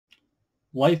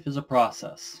Life is a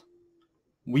process.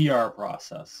 We are a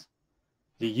process.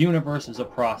 The universe is a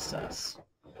process.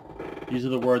 These are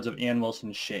the words of Ann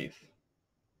Wilson Schaef.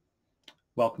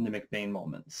 Welcome to McBain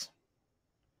Moments.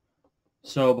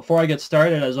 So before I get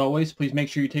started, as always, please make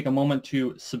sure you take a moment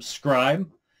to subscribe.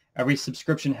 Every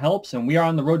subscription helps, and we are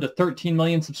on the road to 13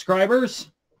 million subscribers,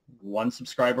 one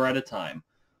subscriber at a time.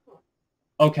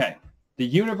 Okay, the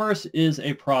universe is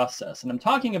a process, and I'm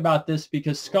talking about this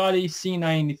because Scotty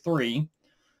C93,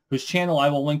 whose channel I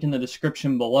will link in the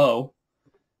description below,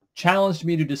 challenged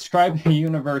me to describe the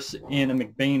universe in a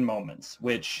McBain Moments,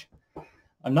 which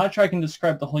I'm not sure I can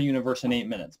describe the whole universe in 8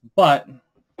 minutes, but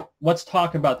let's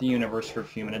talk about the universe for a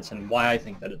few minutes and why I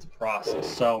think that it's a process.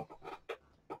 So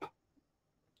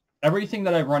everything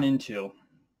that I've run into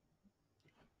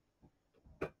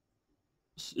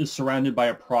is surrounded by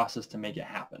a process to make it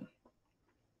happen.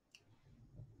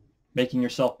 Making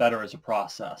yourself better is a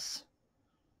process.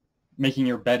 Making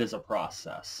your bed is a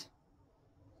process.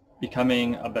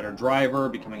 Becoming a better driver,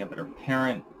 becoming a better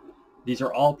parent. These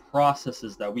are all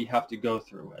processes that we have to go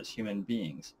through as human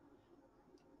beings.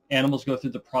 Animals go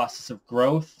through the process of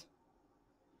growth,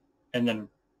 and then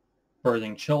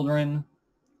birthing children,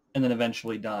 and then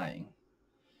eventually dying.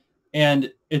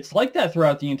 And it's like that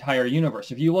throughout the entire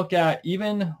universe. If you look at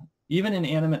even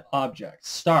inanimate objects,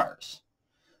 stars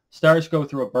go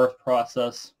through a birth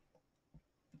process,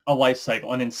 a life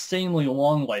cycle, an insanely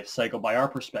long life cycle by our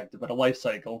perspective, but a life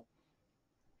cycle,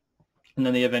 and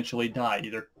then they eventually die,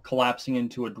 either collapsing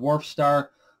into a dwarf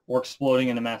star or exploding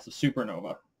in a massive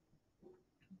supernova.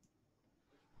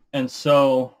 And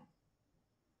so,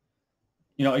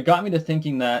 it got me to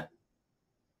thinking that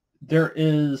there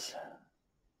is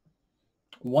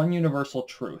one universal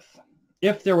truth.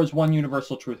 If there was one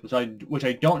universal truth, which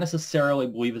I don't necessarily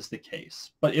believe is the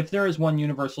case, but if there is one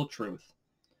universal truth,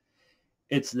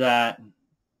 it's that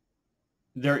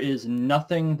there is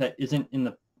nothing that isn't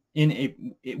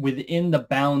within the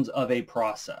bounds of a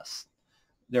process.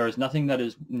 There is nothing that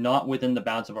is not within the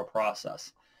bounds of a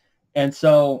process. And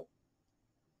so,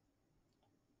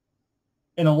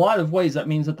 in a lot of ways, that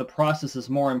means that the process is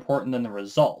more important than the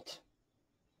result.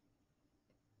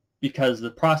 Because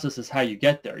the process is how you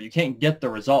get there. You can't get the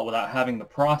result without having the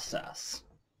process.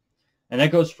 And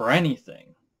that goes for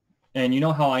anything. And you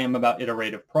know how I am about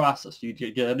iterative process. You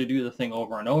get to do the thing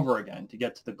over and over again to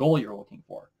get to the goal you're looking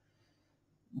for.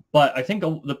 But I think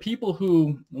the people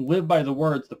who live by the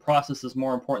words, the process is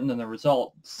more important than the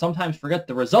result, sometimes forget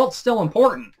the result's still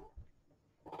important.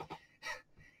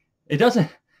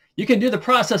 You can do the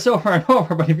process over and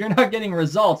over, but if you're not getting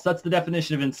results, that's the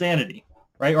definition of insanity,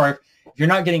 right? Or if you're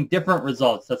not getting different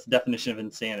results, that's the definition of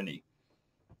insanity.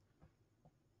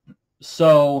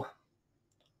 So,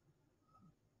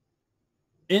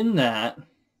 in that,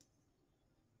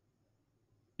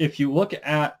 if you look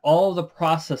at all the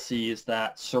processes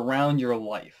that surround your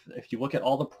life, if you look at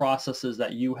all the processes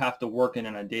that you have to work in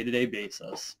on a day-to-day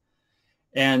basis,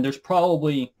 and there's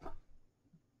probably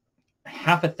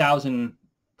 6,000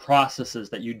 processes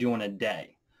that you do in a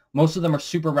day. Most of them are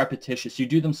super repetitious. You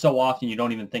do them so often you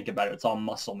don't even think about it. It's all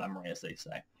muscle memory, as they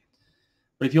say.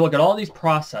 But if you look at all these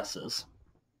processes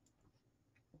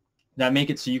that make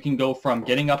it so you can go from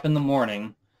getting up in the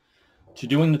morning to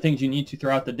doing the things you need to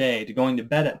throughout the day to going to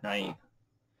bed at night,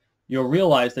 you'll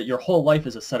realize that your whole life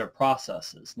is a set of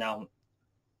processes. Now,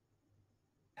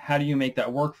 how do you make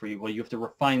that work for you? Well, you have to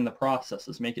refine the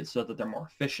processes, make it so that they're more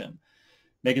efficient,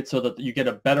 make it so that you get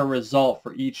a better result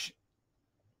for each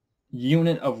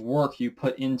unit of work you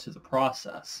put into the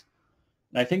process.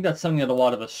 And I think that's something that a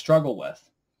lot of us struggle with.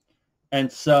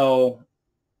 And so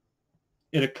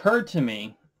it occurred to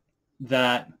me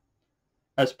that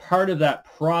as part of that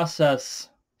process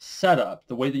setup,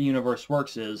 the way the universe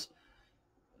works is,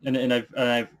 and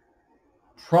I've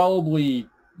probably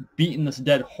beaten this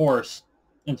dead horse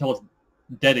until it's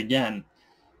dead again,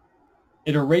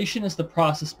 iteration is the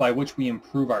process by which we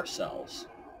improve ourselves.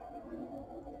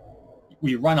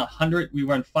 We run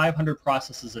 500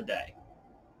 processes a day.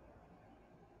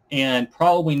 And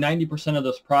probably 90% of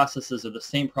those processes are the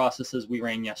same processes we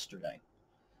ran yesterday.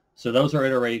 So those are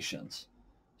iterations.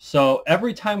 So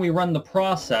every time we run the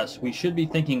process, we should be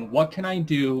thinking, what can I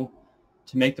do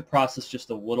to make the process just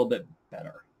a little bit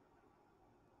better?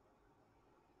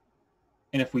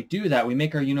 And if we do that, we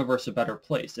make our universe a better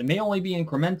place. It may only be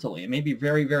incrementally. It may be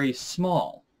very, very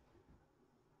small.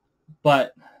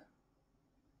 But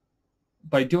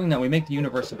by doing that, we make the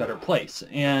universe a better place.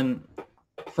 And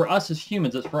for us as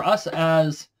humans, it's for us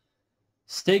as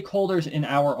stakeholders in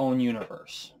our own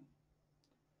universe.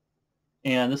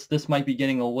 And this might be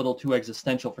getting a little too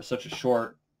existential for such a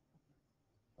short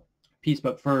piece,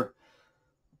 but for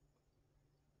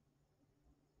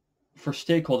for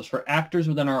stakeholders, for actors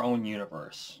within our own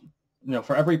universe,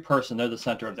 for every person, they're the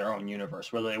center of their own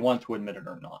universe, whether they want to admit it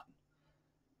or not.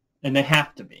 And they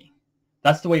have to be.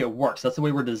 That's the way it works. That's the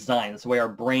way we're designed. That's the way our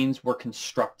brains were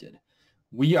constructed.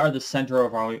 We are the center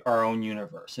of our own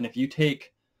universe. And if you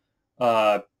take,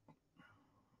 I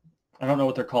don't know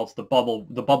what they're called, it's the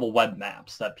bubble web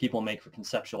maps that people make for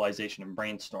conceptualization and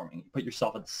brainstorming. You put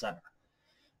yourself at the center.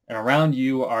 And around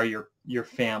you are your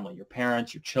family, your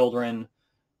parents, your children,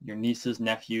 your nieces,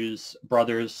 nephews,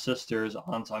 brothers, sisters,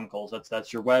 aunts, uncles.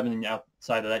 That's your web. And then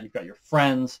outside of that, you've got your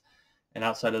friends. And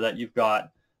outside of that, you've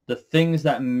got the things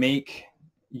that make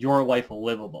your life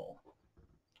livable.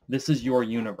 This is your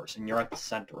universe, and you're at the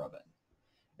center of it.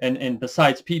 And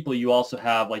besides people, you also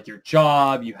have like your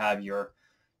job, you have your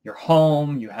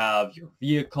home, you have your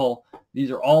vehicle.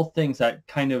 These are all things that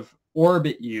kind of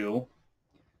orbit you,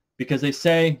 because they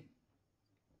say,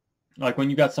 like when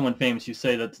you got someone famous, you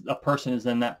say that a person is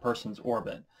in that person's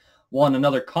orbit. Well, in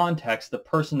another context, the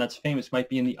person that's famous might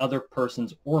be in the other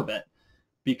person's orbit,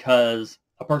 because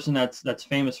a person that's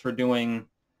famous for doing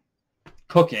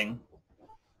cooking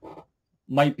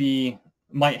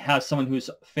might have someone who's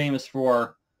famous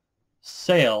for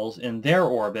sales in their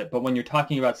orbit, but when you're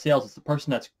talking about sales, it's the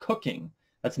person that's cooking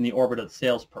that's in the orbit of the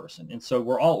salesperson. And so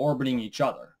we're all orbiting each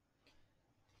other.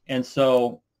 And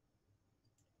so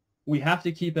we have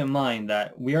to keep in mind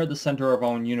that we are the center of our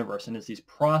own universe, and it's these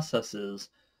processes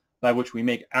by which we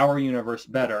make our universe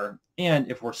better.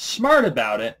 And if we're smart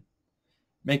about it,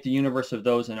 make the universe of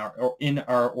those in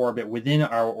our orbit, within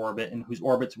our orbit, and whose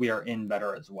orbits we are in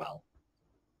better as well.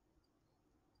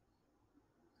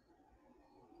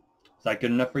 Is that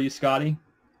good enough for you, Scotty?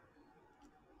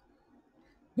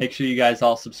 Make sure you guys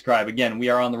all subscribe. Again, we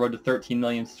are on the road to 13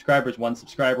 million subscribers, one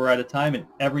subscriber at a time, and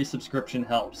every subscription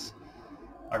helps.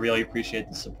 I really appreciate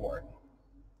the support.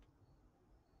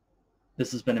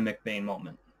 This has been a McBain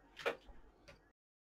moment.